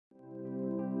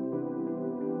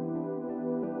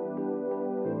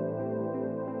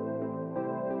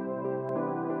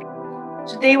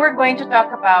Today we're going to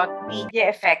talk about media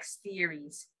effects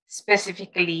theories,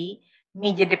 specifically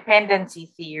media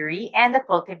dependency theory and the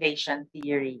cultivation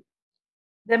theory.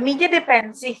 The media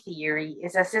dependency theory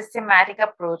is a systematic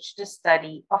approach to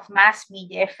study of mass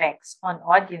media effects on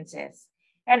audiences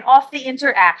and of the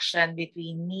interaction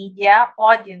between media,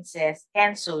 audiences,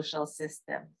 and social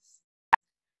systems.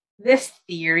 This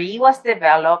theory was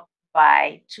developed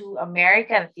by two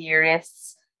American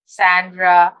theorists,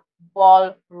 Sandra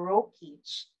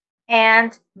Ball-Rokeach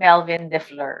and Melvin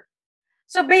DeFleur.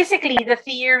 So basically, the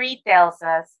theory tells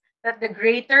us that the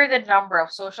greater the number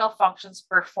of social functions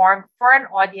performed for an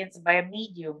audience by a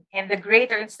medium and the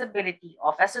greater instability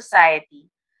of a society,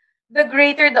 the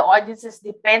greater the audience's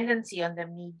dependency on the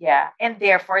media, and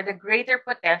therefore the greater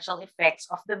potential effects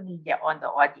of the media on the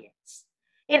audience.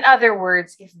 In other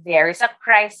words, if there is a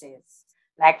crisis,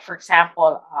 like for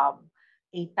example,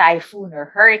 a typhoon or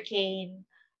hurricane,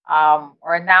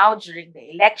 or now during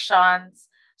the elections,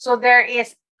 so there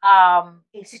is a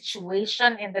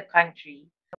situation in the country,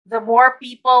 the more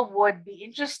people would be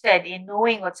interested in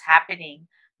knowing what's happening,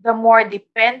 the more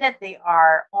dependent they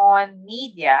are on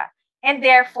media, and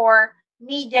therefore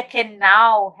media can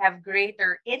now have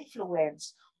greater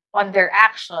influence on their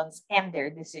actions and their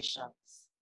decisions.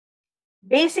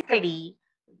 Basically,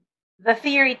 the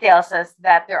theory tells us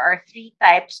that there are three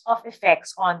types of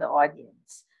effects on the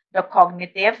audience: the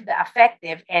cognitive, the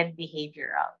affective, and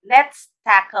behavioral. Let's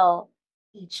tackle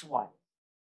each one.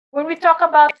 When we talk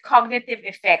about cognitive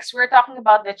effects, we're talking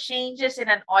about the changes in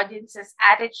an audience's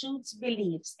attitudes,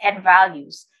 beliefs, and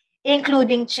values,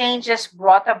 including changes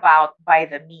brought about by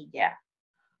the media.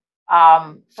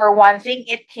 For one thing,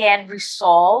 it can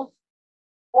resolve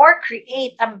or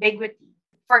create ambiguity.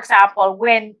 For example,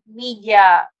 when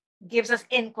media gives us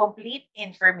incomplete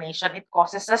information, it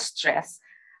causes us stress.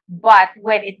 But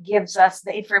when it gives us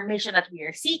the information that we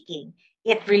are seeking,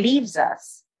 it relieves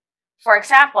us. For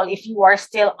example, if you are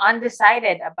still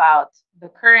undecided about the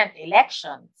current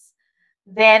elections,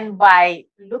 then by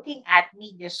looking at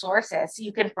media sources,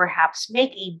 you can perhaps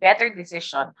make a better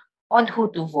decision on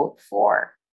who to vote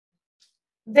for.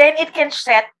 Then it can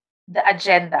set the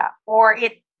agenda, or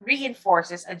it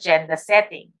reinforces agenda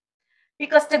setting.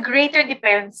 Because the greater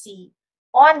dependency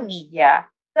on media,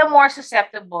 the more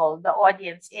susceptible the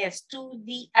audience is to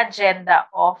the agenda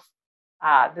of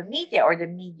the media or the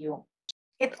medium.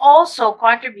 It also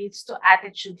contributes to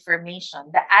attitude formation,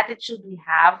 the attitude we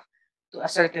have to a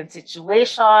certain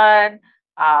situation,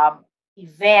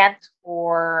 event,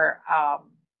 or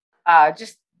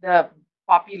just the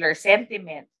popular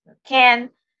sentiment. Can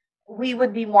we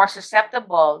would be more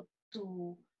susceptible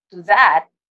to that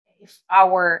if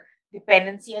our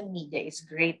dependency on media is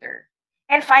greater.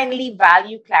 And finally,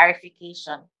 value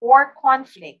clarification or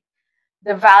conflict.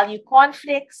 The value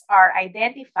conflicts are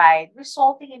identified,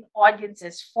 resulting in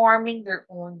audiences forming their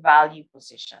own value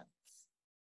positions.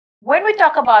 When we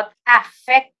talk about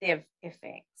affective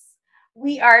effects,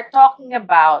 we are talking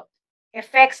about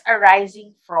effects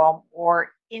arising from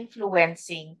or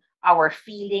influencing our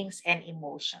feelings and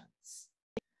emotions.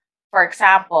 For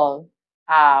example,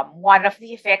 one of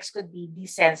the effects could be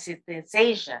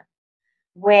desensitization.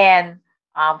 When,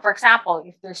 for example,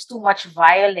 if there's too much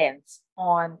violence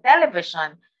on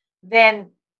television,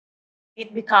 then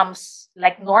it becomes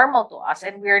like normal to us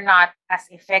and we're not as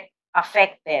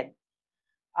affected.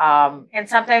 And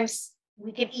sometimes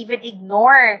we can even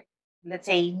ignore, let's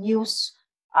say, news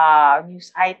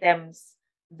items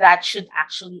that should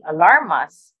actually alarm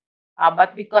us.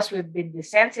 But because we've been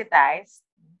desensitized,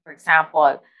 for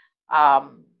example,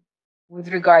 um, with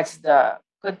regards to the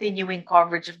continuing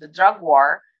coverage of the drug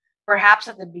war, perhaps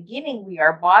at the beginning we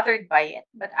are bothered by it,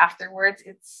 but afterwards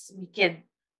we can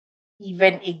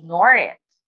even ignore it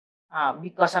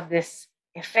because of this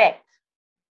effect.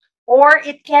 Or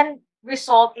it can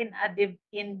result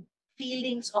in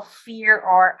feelings of fear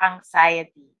or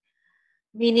anxiety,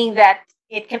 meaning that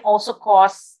it can also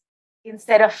cause,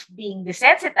 instead of being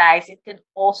desensitized, it can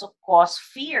also cause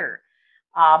fear,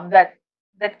 that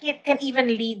it can even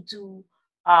lead to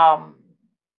um,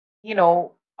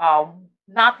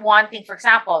 not wanting, for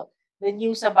example, the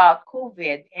news about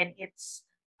COVID and its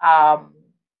um,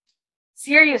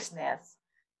 seriousness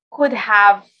could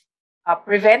have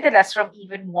prevented us from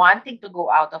even wanting to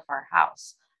go out of our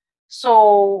house.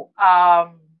 So,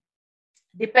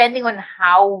 depending on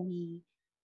how we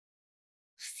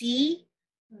see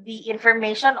the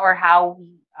information or how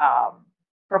we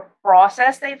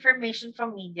process the information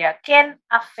from media, can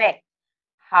affect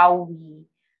how we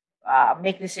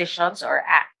make decisions or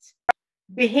act.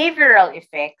 Behavioral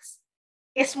effects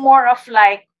is more of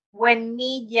like when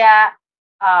media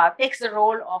takes the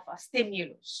role of a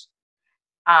stimulus.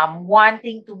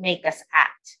 wanting to make us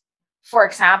act. For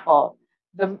example,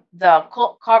 the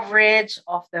coverage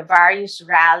of the various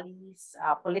rallies,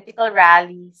 political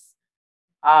rallies,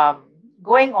 um,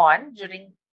 going on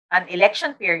during an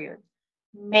election period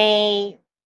may,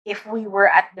 if we were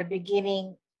at the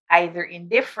beginning either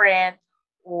indifferent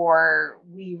or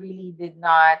we really did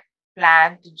not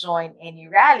plan to join any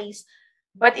rallies,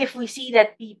 but if we see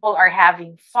that people are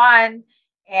having fun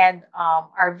and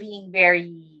are being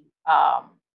very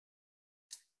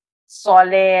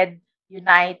solid,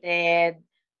 united,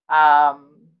 um,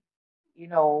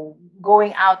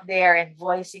 going out there and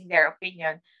voicing their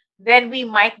opinion, then we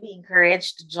might be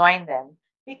encouraged to join them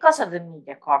because of the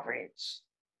media coverage.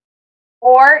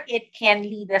 Or it can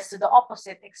lead us to the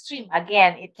opposite extreme.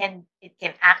 Again, it can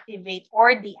activate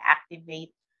or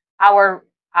deactivate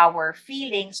our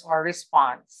feelings or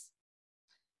response.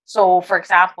 So, for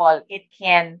example, it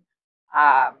can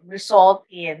result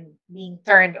in being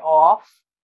turned off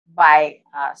by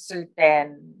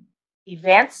certain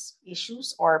events,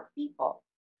 issues, or people.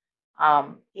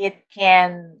 It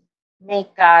can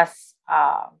make us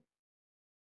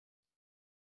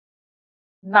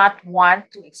not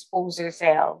want to expose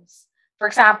ourselves. For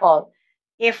example,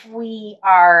 if we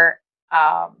are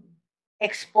um,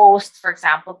 exposed, for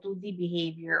example, to the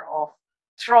behavior of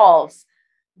trolls,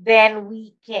 then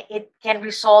it can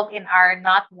result in our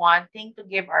not wanting to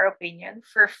give our opinion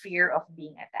for fear of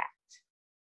being attacked.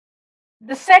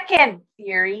 The second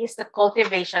theory is the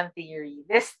cultivation theory.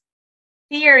 This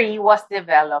theory was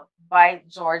developed by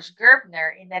George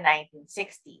Gerbner in the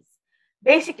 1960s.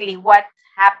 Basically, what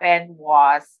happened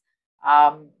was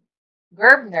um,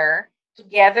 Gerbner,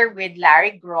 together with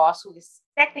Larry Gross, who is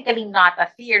technically not a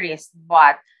theorist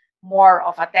but more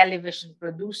of a television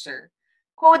producer,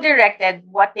 co directed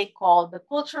what they call the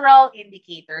Cultural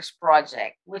Indicators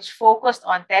Project, which focused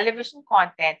on television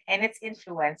content and its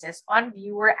influences on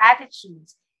viewer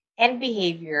attitudes and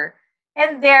behavior,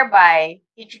 and thereby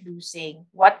introducing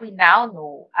what we now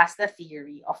know as the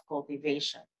theory of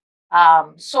cultivation.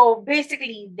 So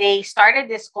basically, they started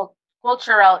this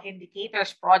cultural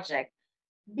indicators project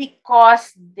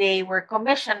because they were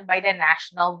commissioned by the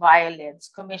National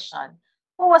Violence Commission,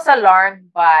 who was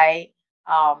alarmed by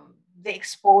the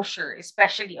exposure,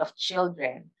 especially of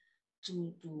children,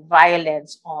 to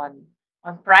violence on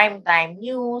primetime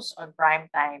news, on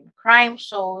primetime crime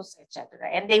shows, etc.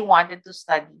 And they wanted to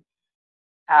study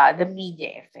the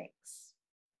media effects.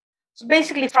 So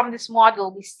basically, from this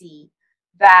model, we see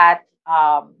that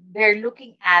they're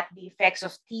looking at the effects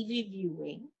of TV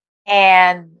viewing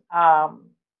and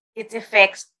its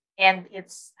effects and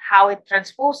its how it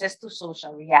transposes to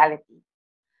social reality.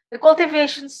 The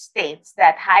cultivation states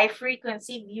that high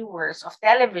frequency viewers of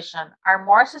television are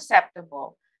more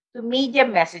susceptible to media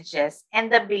messages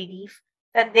and the belief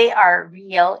that they are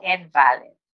real and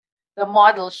valid. The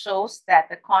model shows that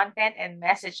the content and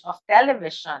message of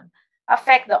television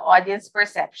affect the audience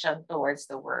perception towards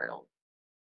the world.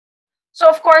 So,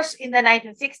 of course, in the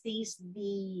 1960s,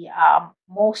 the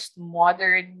most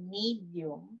modern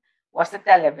medium was the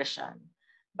television.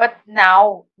 But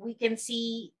now we can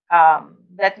see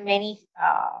that many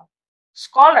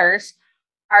scholars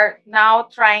are now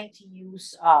trying to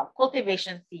use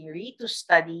cultivation theory to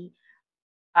study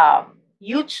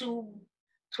YouTube,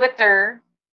 Twitter,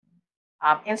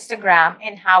 Instagram,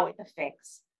 and how it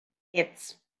affects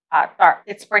its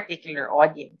its particular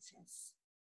audiences.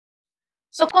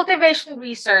 So cultivation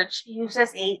research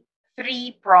uses a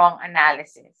three-prong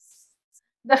analysis.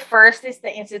 The first is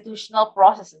the institutional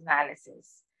process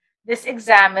analysis. This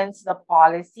examines the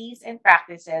policies and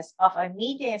practices of a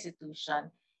media institution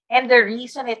and the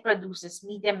reason it produces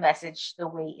media message the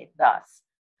way it does.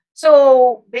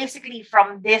 So basically,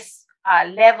 from this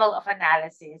level of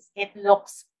analysis, it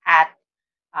looks at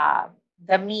uh,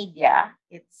 the media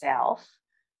itself,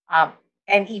 um,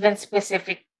 and even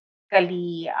specifically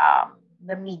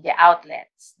the media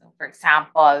outlets. For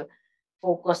example,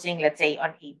 focusing, let's say,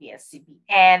 on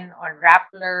ABS-CBN, on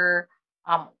Rappler,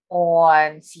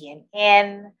 on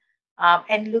CNN,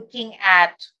 and looking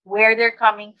at where they're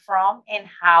coming from and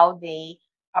how they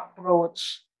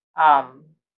approach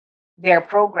their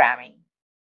programming.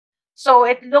 So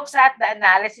it looks at the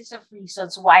analysis of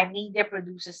reasons why media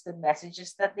produces the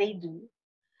messages that they do.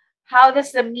 How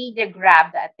does the media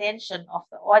grab the attention of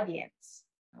the audience?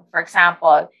 For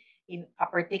example, in a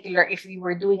particular, if we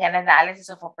were doing an analysis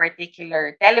of a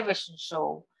particular television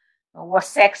show, was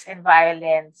sex and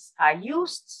violence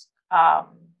used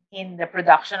in the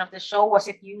production of the show? Was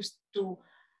it used to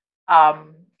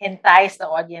entice the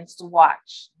audience to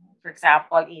watch? For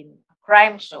example, in a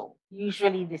crime show,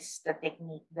 usually this is the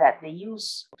technique that they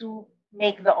use to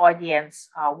make the audience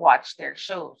watch their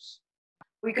shows.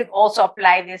 We could also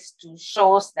apply this to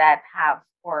shows that have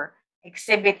or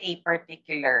exhibit a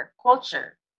particular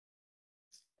culture.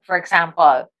 For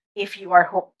example, if you are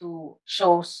hooked to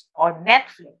shows on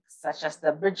Netflix, such as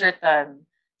the Bridgerton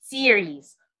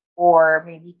series or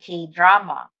maybe K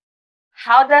drama,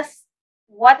 how does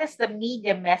what is the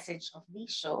media message of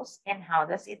these shows and how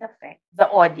does it affect the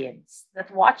audience that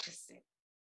watches it?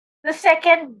 The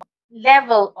second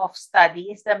level of study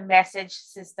is the message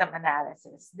system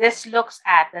analysis. This looks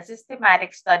at the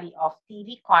systematic study of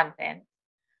TV content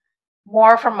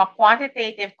more from a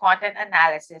quantitative content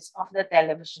analysis of the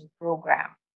television program.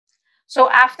 So,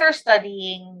 after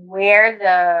studying where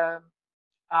the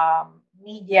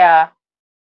media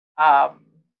um,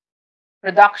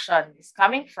 production is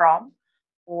coming from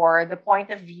or the point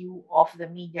of view of the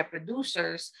media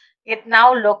producers, it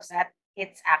now looks at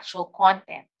its actual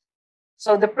content.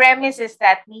 So, the premise is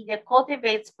that media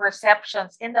cultivates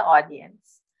perceptions in the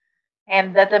audience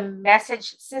and that the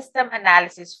message system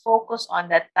analysis focus on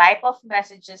the type of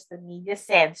messages the media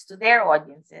sends to their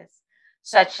audiences,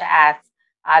 such as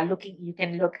looking you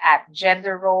can look at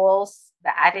gender roles,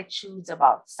 the attitudes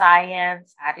about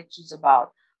science, attitudes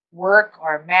about work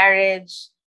or marriage,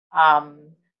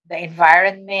 the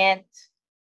environment,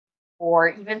 or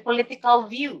even political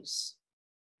views.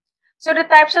 So the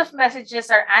types of messages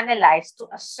are analyzed to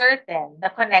ascertain the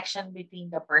connection between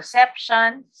the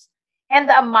perceptions and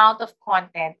the amount of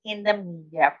content in the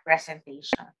media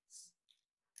presentations.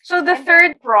 So the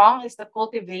third prong is the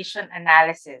cultivation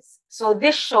analysis. So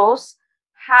this shows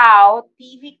how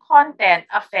TV content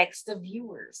affects the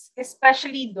viewers,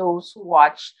 especially those who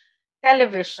watch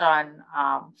television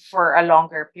for a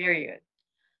longer period.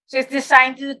 So it's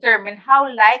designed to determine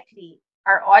how likely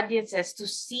are audiences to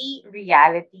see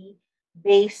reality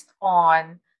based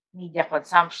on media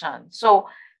consumption. So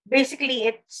basically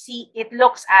it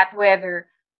looks at whether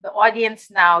the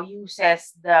audience now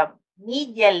uses the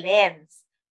media lens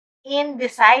in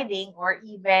deciding or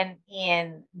even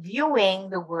in viewing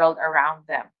the world around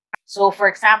them. So for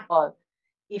example,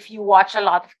 if you watch a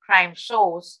lot of crime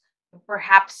shows,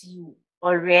 perhaps you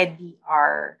already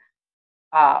are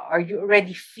or you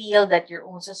already feel that your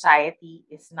own society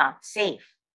is not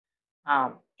safe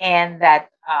and that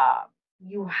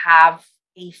you have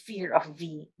a fear of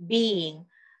being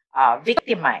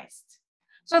victimized.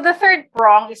 So the third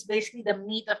prong is basically the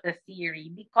meat of the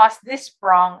theory because this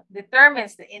prong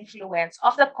determines the influence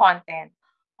of the content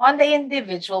on the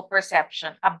individual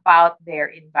perception about their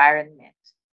environment.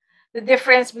 The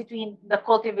difference between the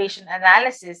cultivation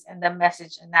analysis and the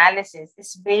message analysis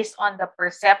is based on the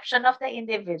perception of the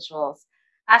individuals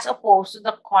as opposed to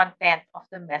the content of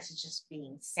the messages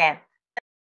being sent.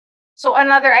 So,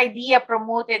 another idea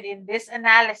promoted in this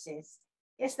analysis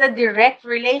is the direct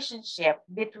relationship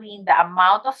between the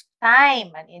amount of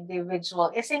time an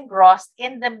individual is engrossed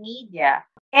in the media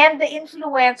and the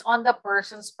influence on the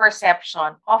person's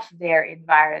perception of their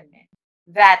environment.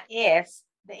 That is,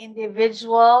 the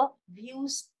individual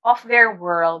views of their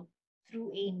world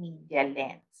through a media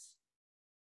lens.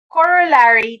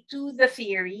 Corollary to the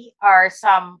theory are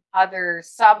some other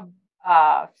sub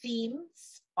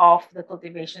themes of the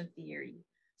cultivation theory,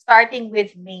 starting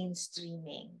with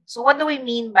mainstreaming. So, what do we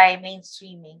mean by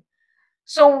mainstreaming?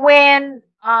 So, when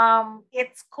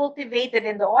it's cultivated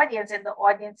in the audience and the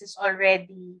audience is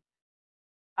already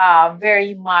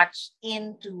very much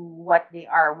into what they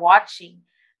are watching,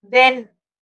 then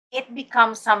it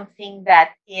becomes something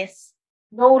that is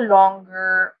no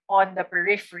longer on the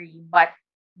periphery but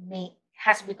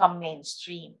has become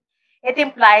mainstream. It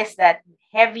implies that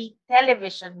heavy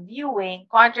television viewing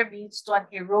contributes to an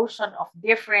erosion of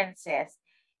differences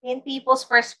in people's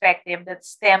perspective that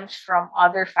stems from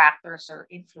other factors or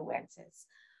influences.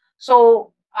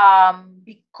 So,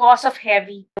 because of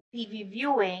heavy TV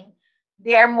viewing,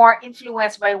 they are more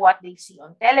influenced by what they see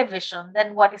on television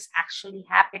than what is actually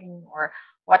happening or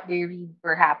what they read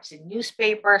perhaps in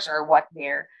newspapers or what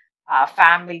their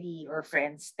family or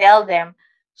friends tell them.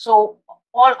 So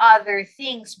all other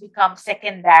things become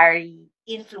secondary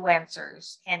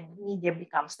influencers and media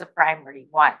becomes the primary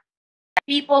one.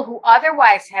 People who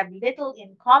otherwise have little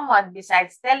in common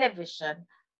besides television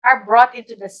are brought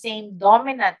into the same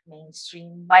dominant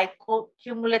mainstream by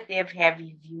cumulative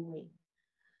heavy viewing.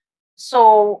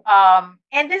 So,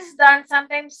 and this is done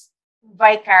sometimes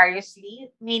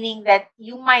vicariously, meaning that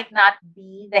you might not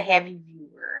be the heavy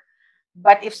viewer,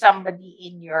 but if somebody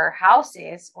in your house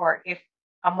is, or if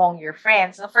among your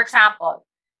friends, so for example,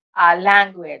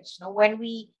 language. Now, when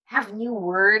we have new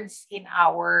words in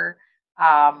our,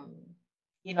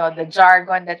 the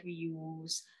jargon that we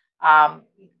use, um,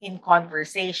 in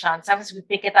conversation. Sometimes we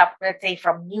pick it up, let's say,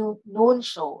 from noon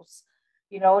shows,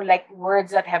 like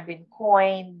words that have been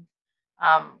coined,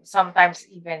 sometimes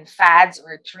even fads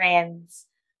or trends.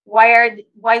 Why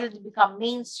did it become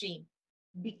mainstream?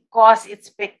 Because it's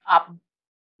picked up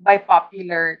by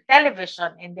popular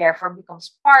television and therefore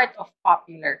becomes part of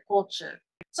popular culture.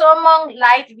 So, among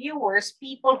light viewers,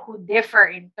 people who differ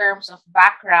in terms of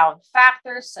background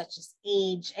factors such as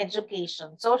age,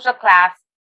 education, social class,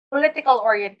 political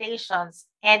orientations,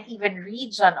 and even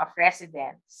region of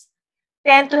residence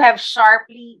tend to have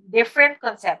sharply different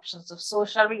conceptions of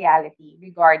social reality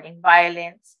regarding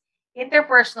violence,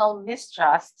 interpersonal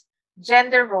mistrust,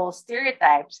 gender role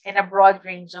stereotypes, and a broad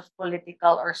range of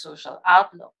political or social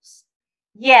outlooks.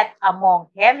 Yet, among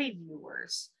heavy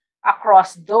viewers,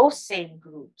 across those same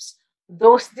groups,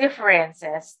 those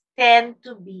differences tend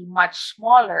to be much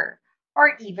smaller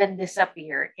or even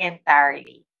disappear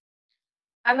entirely.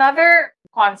 Another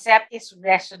concept is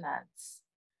resonance.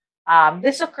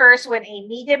 This occurs when a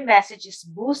media message is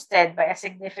boosted by a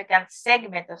significant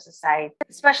segment of society,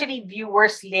 especially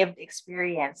viewers' lived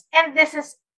experience. And this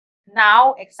is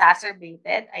now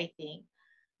exacerbated, I think,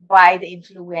 by the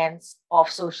influence of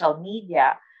social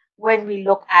media. When we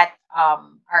look at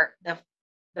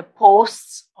the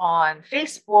posts on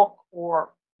Facebook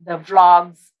or the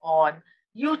vlogs on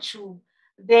YouTube,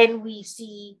 then we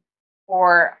see,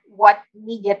 or what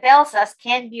media tells us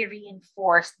can be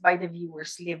reinforced by the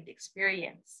viewer's lived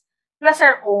experience, plus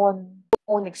our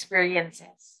own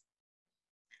experiences.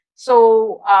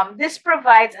 So this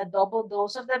provides a double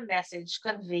dose of the message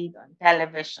conveyed on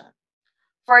television.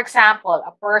 For example,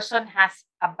 a person has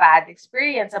a bad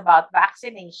experience about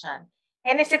vaccination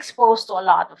and is exposed to a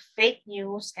lot of fake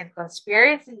news and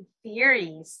conspiracy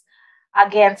theories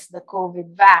against the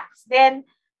COVID vax, then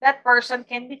that person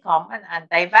can become an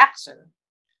anti vaxxer.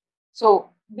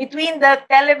 So, between the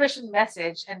television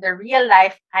message and the real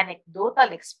life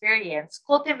anecdotal experience,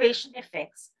 cultivation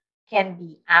effects can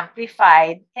be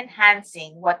amplified,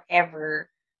 enhancing whatever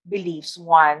beliefs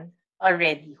one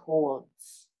already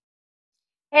holds.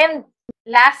 And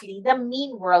lastly, the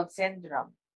mean world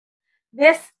syndrome.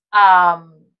 This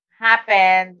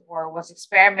happened or was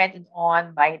experimented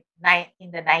on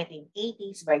in the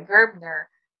 1980s by Gerbner,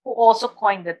 who also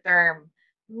coined the term,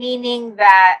 meaning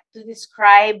that to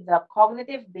describe the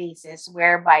cognitive basis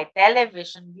whereby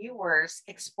television viewers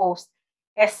exposed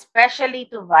especially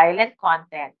to violent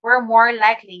content were more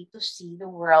likely to see the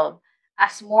world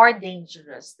as more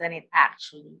dangerous than it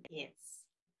actually is.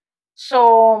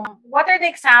 So, what are the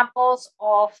examples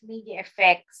of media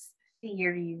effects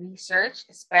theory research,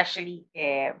 especially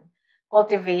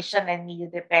cultivation and media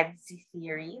dependency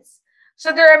theories?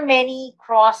 So, there are many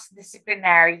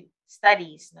cross-disciplinary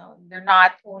studies. No, they're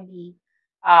not only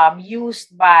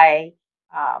used by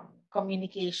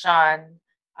communication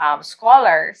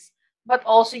scholars, but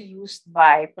also used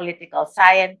by political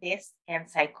scientists and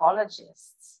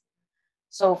psychologists.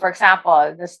 So, for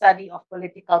example, the study of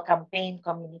political campaign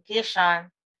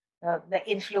communication, the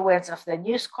influence of the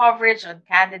news coverage on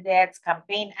candidates,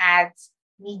 campaign ads,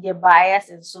 media bias,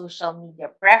 and social media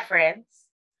preference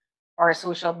or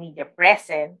social media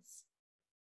presence,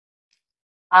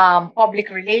 public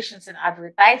relations and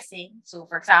advertising. So,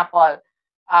 for example,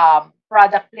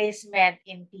 product placement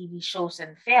in TV shows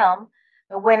and film,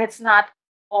 when it's not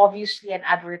obviously an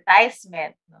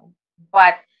advertisement, no,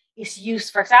 but is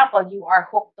used, for example, you are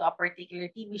hooked to a particular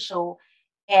TV show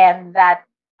and that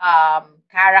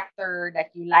character that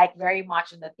you like very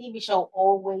much in the TV show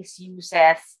always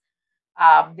uses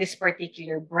this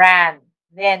particular brand,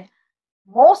 then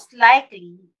most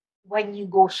likely when you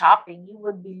go shopping, you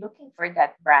would be looking for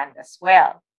that brand as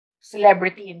well.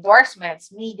 Celebrity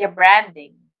endorsements, media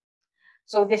branding.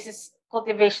 So this is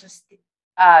cultivation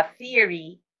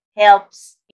theory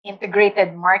helps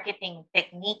integrated marketing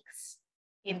techniques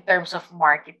in terms of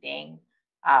marketing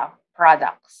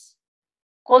products.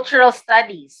 Cultural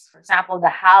studies, for example, the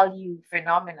Hallyu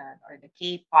phenomenon or the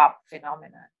K-pop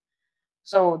phenomenon.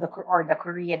 So the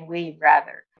Korean wave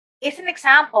rather is an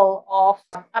example of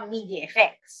a media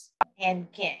effects, and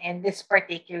this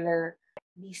particular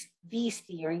these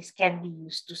theories can be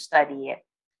used to study it.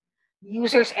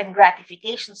 Users and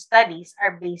gratification studies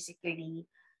are basically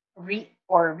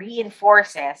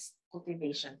reinforces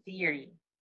cultivation theory.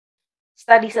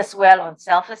 Studies as well on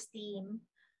self-esteem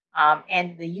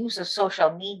and the use of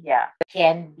social media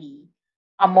can be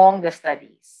among the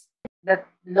studies that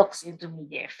looks into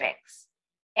media effects.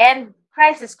 And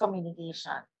crisis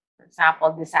communication, for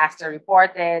example, disaster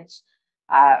reportage,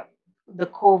 uh, the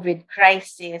COVID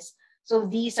crisis. So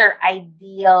these are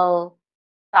ideal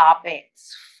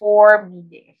topics for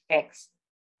media effects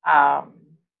um,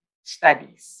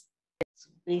 studies. So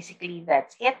basically,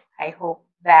 that's it. I hope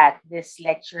that this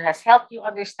lecture has helped you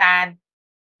understand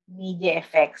media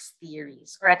effects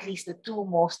theories, or at least the two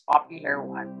most popular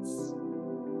ones.